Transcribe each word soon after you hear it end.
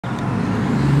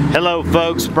Hello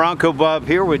folks, Bronco Bob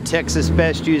here with Texas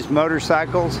Best Used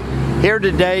Motorcycles. Here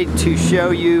today to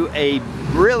show you a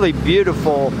really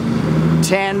beautiful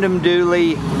tandem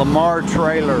dually Lamar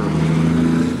trailer.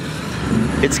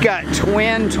 It's got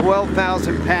twin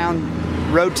 12,000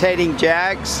 pound rotating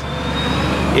jacks.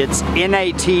 It's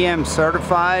NATM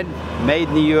certified, made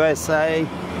in the USA,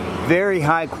 very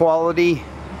high quality.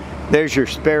 There's your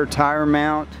spare tire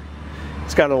mount.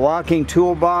 It's got a locking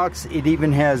toolbox. It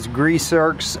even has grease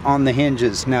zerks on the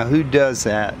hinges. Now, who does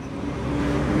that?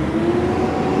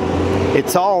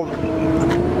 It's all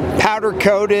powder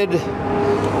coated,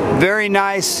 very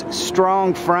nice,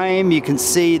 strong frame. You can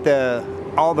see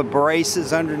all the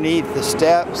braces underneath the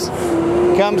steps.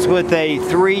 Comes with a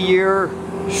 3-year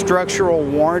structural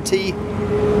warranty.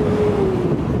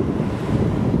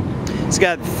 It's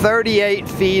got 38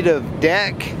 feet of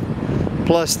deck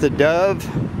plus the dove.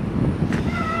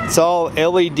 It's all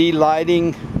LED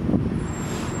lighting,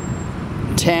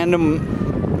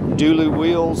 tandem dually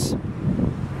wheels.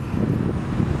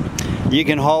 You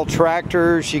can haul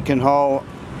tractors, you can haul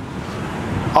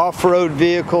off-road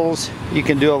vehicles. You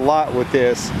can do a lot with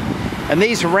this. And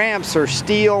these ramps are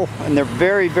steel and they're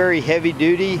very, very heavy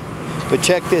duty. But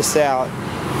check this out.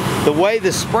 The way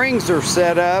the springs are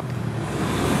set up,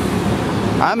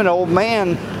 I'm an old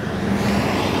man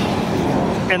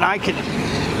and I can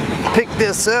pick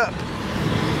this up.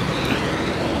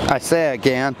 I say I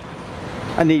can.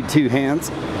 I need 2 hands.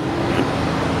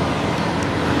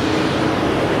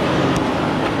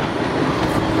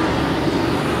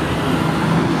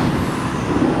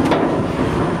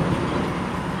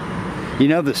 You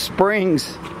know, the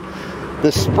springs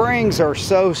are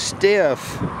so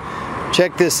stiff.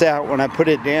 Check this out. When I put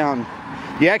it down,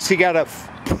 you actually gotta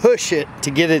push it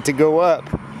to get it to go up.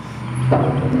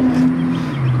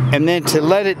 And then to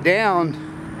let it down,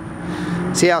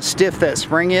 see how stiff that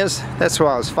spring is? That's what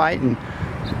I was fighting.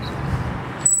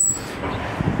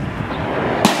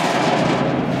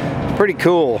 Pretty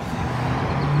cool.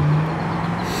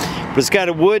 But it's got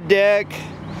a wood deck,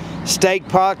 stake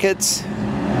pockets.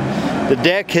 The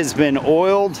deck has been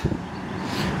oiled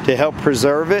to help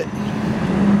preserve it.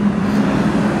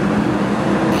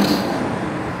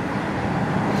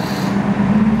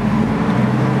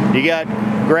 You got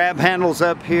grab handles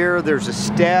up here, there's a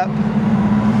step,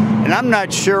 and I'm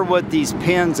not sure what these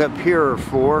pins up here are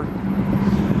for,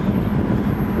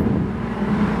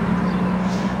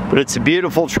 but it's a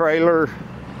beautiful trailer.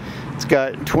 It's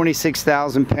got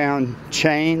 26,000 pound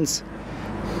chains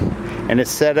and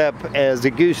it's set up as a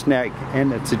gooseneck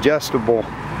and it's adjustable.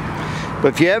 But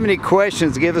if you have any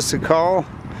questions, give us a call.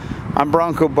 I'm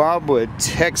Bronco Bob with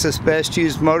Texas Best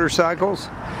Used Motorcycles.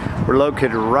 We're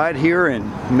located right here in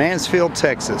Mansfield,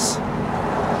 Texas.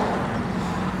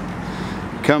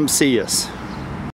 Come see us.